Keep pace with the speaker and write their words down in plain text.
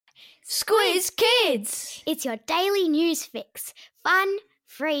Squiz Kids! It's your daily news fix. Fun,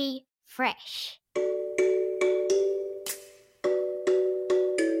 free, fresh.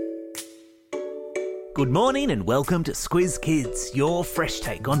 Good morning and welcome to Squiz Kids, your fresh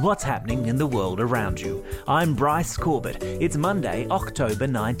take on what's happening in the world around you. I'm Bryce Corbett. It's Monday, October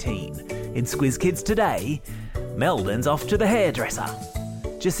 19. In Squiz Kids today, Melbourne's off to the hairdresser.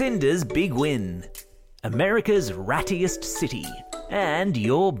 Jacinda's big win. America's rattiest city. And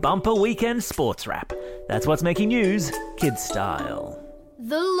your bumper weekend sports wrap. That's what's making news, kids style.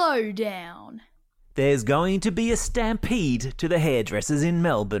 The lowdown. There's going to be a stampede to the hairdressers in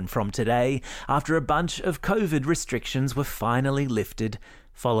Melbourne from today after a bunch of COVID restrictions were finally lifted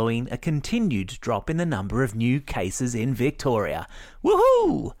following a continued drop in the number of new cases in Victoria.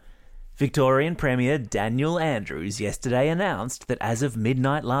 Woohoo! Victorian Premier Daniel Andrews yesterday announced that as of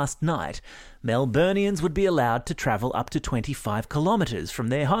midnight last night, Melburnians would be allowed to travel up to 25 kilometres from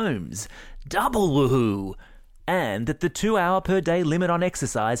their homes. Double woohoo! And that the 2-hour per day limit on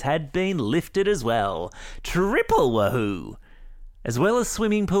exercise had been lifted as well. Triple woohoo! As well as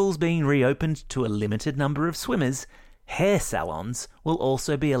swimming pools being reopened to a limited number of swimmers, hair salons will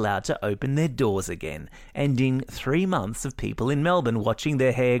also be allowed to open their doors again, ending 3 months of people in Melbourne watching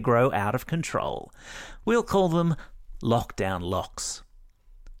their hair grow out of control. We'll call them lockdown locks.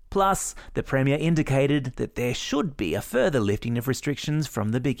 Plus, the Premier indicated that there should be a further lifting of restrictions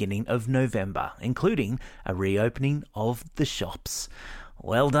from the beginning of November, including a reopening of the shops.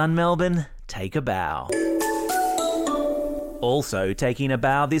 Well done, Melbourne. Take a bow. Also taking a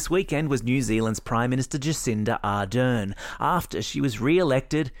bow this weekend was New Zealand's Prime Minister Jacinda Ardern, after she was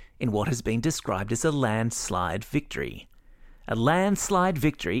re-elected in what has been described as a landslide victory. A landslide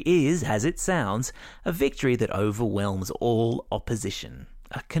victory is, as it sounds, a victory that overwhelms all opposition.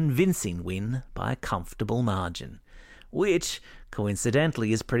 A convincing win by a comfortable margin. Which,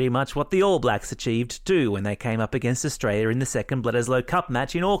 coincidentally, is pretty much what the All Blacks achieved too when they came up against Australia in the second Bledisloe Cup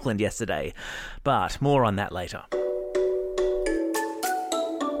match in Auckland yesterday. But more on that later.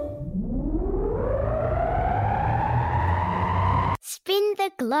 Spin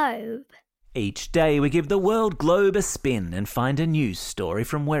the globe. Each day we give the world globe a spin and find a news story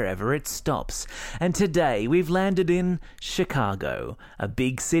from wherever it stops. And today we've landed in Chicago, a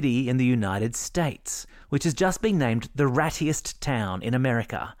big city in the United States, which has just been named the rattiest town in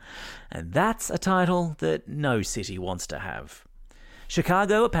America. And that's a title that no city wants to have.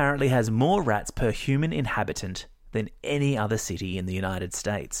 Chicago apparently has more rats per human inhabitant than any other city in the United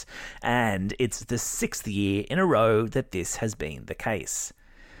States. And it's the 6th year in a row that this has been the case.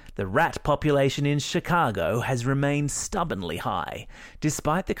 The rat population in Chicago has remained stubbornly high,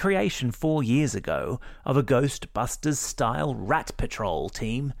 despite the creation 4 years ago of a Ghostbusters-style rat patrol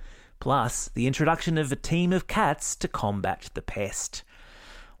team, plus the introduction of a team of cats to combat the pest.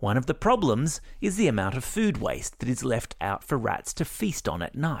 One of the problems is the amount of food waste that is left out for rats to feast on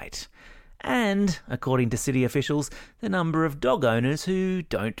at night. And, according to city officials, the number of dog owners who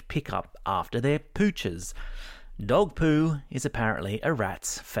don't pick up after their pooches. Dog poo is apparently a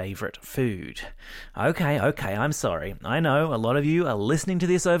rat's favourite food. Okay, I'm sorry. I know a lot of you are listening to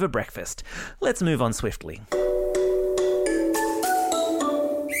this over breakfast. Let's move on swiftly.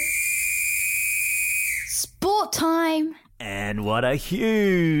 Sport time! And what a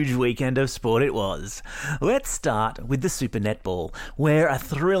huge weekend of sport it was. Let's start with the Super Netball, where a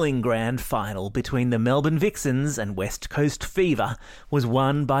thrilling grand final between the Melbourne Vixens and West Coast Fever was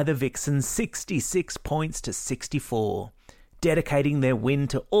won by the Vixens 66 points to 64. Dedicating their win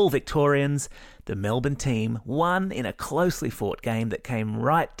to all Victorians, the Melbourne team won in a closely fought game that came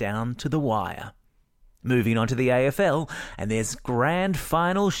right down to the wire. Moving on to the AFL, and there's grand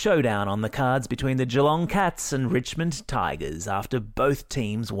final showdown on the cards between the Geelong Cats and Richmond Tigers after both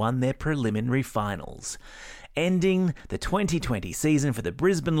teams won their preliminary finals, ending the 2020 season for the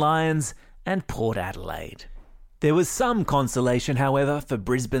Brisbane Lions and Port Adelaide. There was some consolation, however, for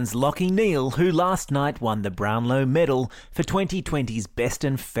Brisbane's Lachie Neale, who last night won the Brownlow Medal for 2020's best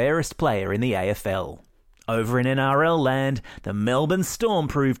and fairest player in the AFL. Over in NRL land, the Melbourne Storm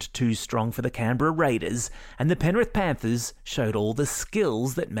proved too strong for the Canberra Raiders, and the Penrith Panthers showed all the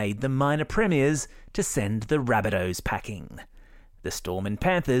skills that made them minor premiers to send the Rabbitohs packing. The Storm and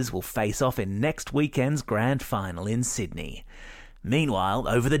Panthers will face off in next weekend's grand final in Sydney. Meanwhile,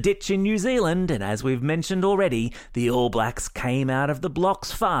 over the ditch in New Zealand, and as we've mentioned already, the All Blacks came out of the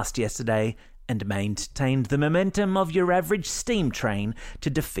blocks fast yesterday and maintained the momentum of your average steam train to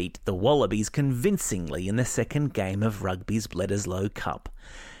defeat the Wallabies convincingly in the second game of rugby's Bledisloe Cup.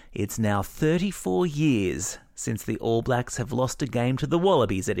 It's now 34 years since the All Blacks have lost a game to the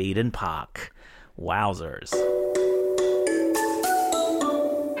Wallabies at Eden Park. Wowzers.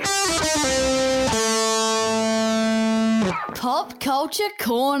 Pop Culture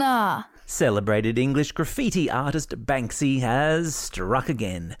Corner. Celebrated English graffiti artist Banksy has struck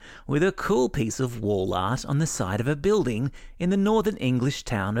again with a cool piece of wall art on the side of a building in the northern English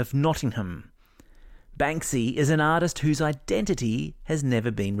town of Nottingham. Banksy is an artist whose identity has never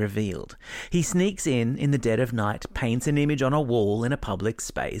been revealed. He sneaks in the dead of night, paints an image on a wall in a public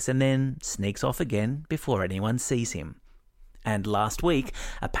space, and then sneaks off again before anyone sees him. And last week,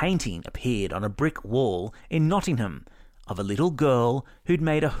 a painting appeared on a brick wall in Nottingham of a little girl who'd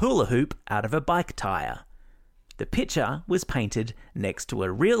made a hula hoop out of a bike tyre. The picture was painted next to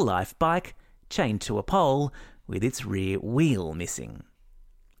a real-life bike chained to a pole with its rear wheel missing.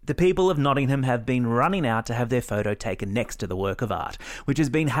 The people of Nottingham have been running out to have their photo taken next to the work of art, which has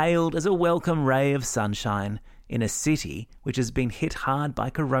been hailed as a welcome ray of sunshine in a city which has been hit hard by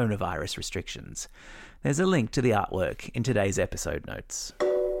coronavirus restrictions. There's a link to the artwork in today's episode notes.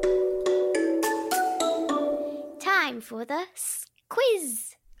 Time for the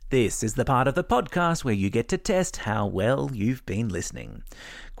quiz. This is the part of the podcast where you get to test how well you've been listening.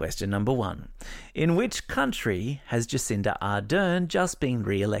 Question number 1. In which country has Jacinda Ardern just been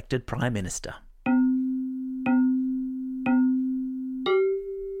re-elected Prime Minister?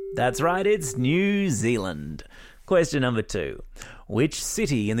 That's right, it's New Zealand. Question number 2. Which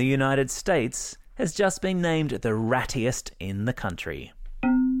city in the United States has just been named the rattiest in the country?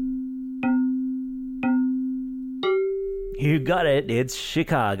 You got it, it's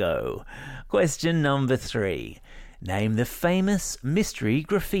Chicago. Question number 3. Name the famous mystery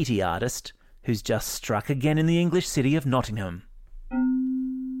graffiti artist who's just struck again in the English city of Nottingham.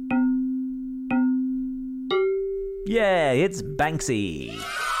 Yeah, it's Banksy.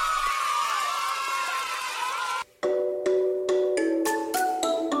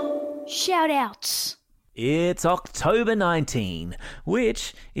 Shout-outs. It's October 19,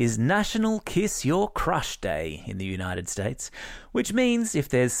 which is National Kiss Your Crush Day in the United States, which means if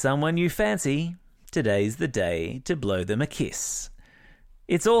there's someone you fancy, today's the day to blow them a kiss.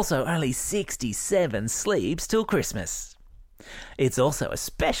 It's also only 67 sleeps till Christmas. It's also a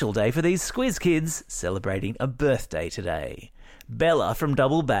special day for these Squiz kids celebrating a birthday today. Bella from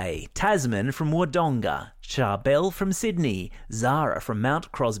Double Bay, Tasman from Wodonga, Charbel from Sydney, Zara from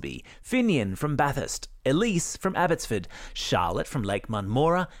Mount Crosby, Finian from Bathurst, Elise from Abbotsford, Charlotte from Lake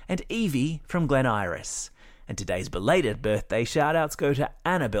Munmora, and Evie from Glen Iris. And today's belated birthday shout-outs go to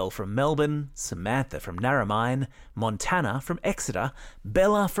Annabelle from Melbourne, Samantha from Narromine, Montana from Exeter,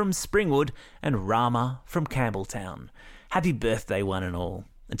 Bella from Springwood, and Rama from Campbelltown. Happy birthday, one and all.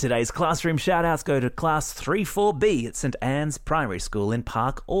 And today's classroom shout-outs go to Class 3-4B at St Anne's Primary School in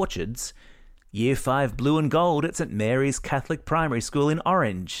Park Orchards, Year 5 Blue and Gold at St Mary's Catholic Primary School in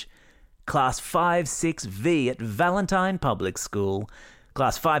Orange, Class 5-6V at Valentine Public School,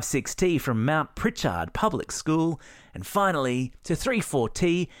 Class 5-6T from Mount Pritchard Public School, and finally to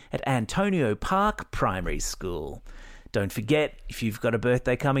 3-4T at Antonio Park Primary School. Don't forget, if you've got a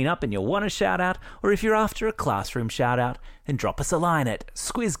birthday coming up and you want a shout-out, or if you're after a classroom shout-out, then drop us a line at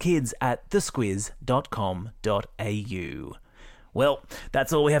squizkids@thesquiz.com.au. Well,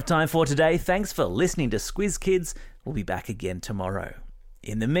 that's all we have time for today. Thanks for listening to Squiz Kids. We'll be back again tomorrow.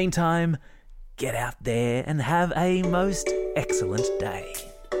 In the meantime, get out there and have a most excellent day.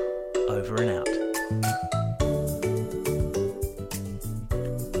 Over and out.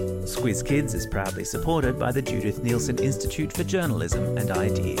 Squiz Kids is proudly supported by the Judith Neilson Institute for Journalism and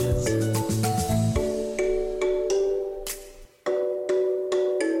Ideas.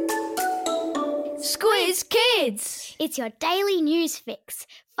 Squiz Kids. It's your daily news fix.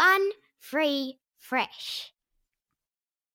 Fun, free, fresh.